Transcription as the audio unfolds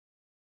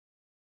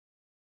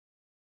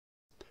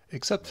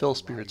Accept Fel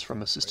Spirits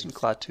from Assistant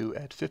KLATU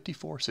at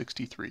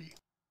 5463.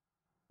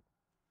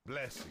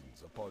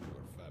 Blessings upon your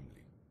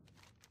family.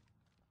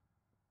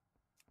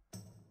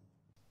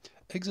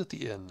 Exit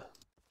the inn.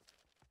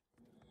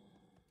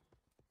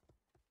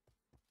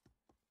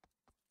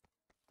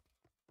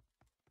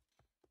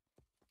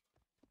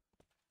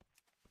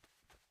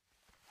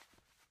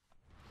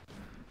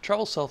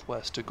 Travel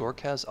southwest to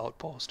Gor'gaz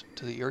Outpost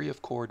to the area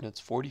of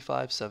coordinates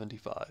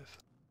 4575.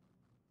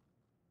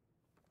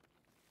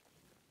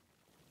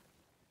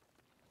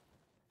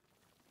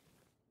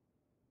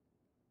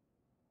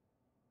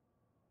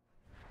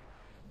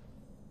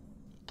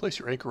 Place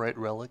your Anchorite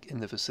Relic in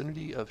the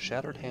vicinity of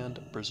Shattered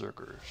Hand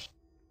Berserkers.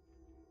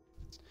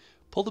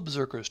 Pull the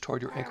Berserkers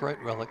toward your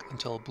Anchorite Relic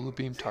until a blue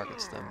beam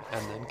targets them,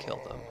 and then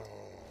kill them.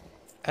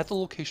 At the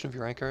location of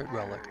your Anchorite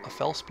Relic, a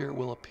Fel Spirit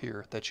will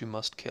appear that you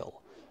must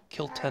kill.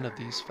 Kill 10 of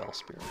these Fel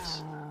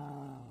Spirits.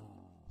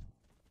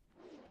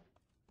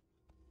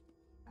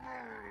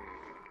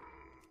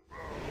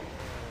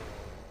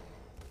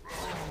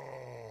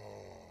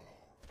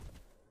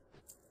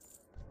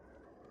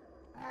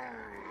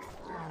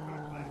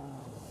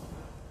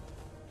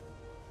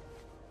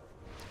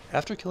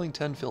 After killing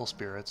 10 Fel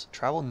Spirits,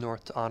 travel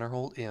north to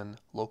Honorhold Inn,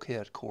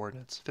 located at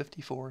coordinates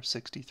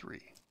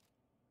 5463.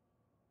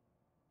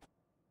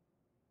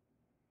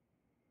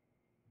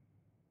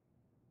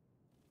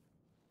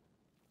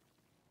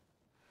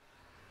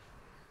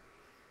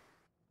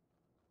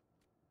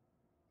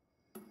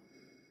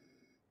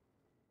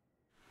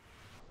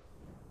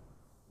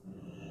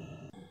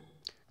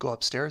 Go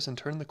upstairs and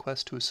turn the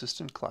quest to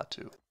Assistant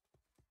KLATU.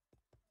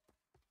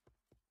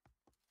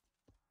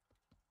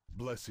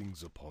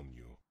 Blessings upon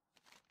you.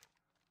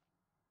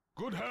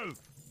 Good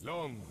health,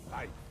 long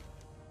life.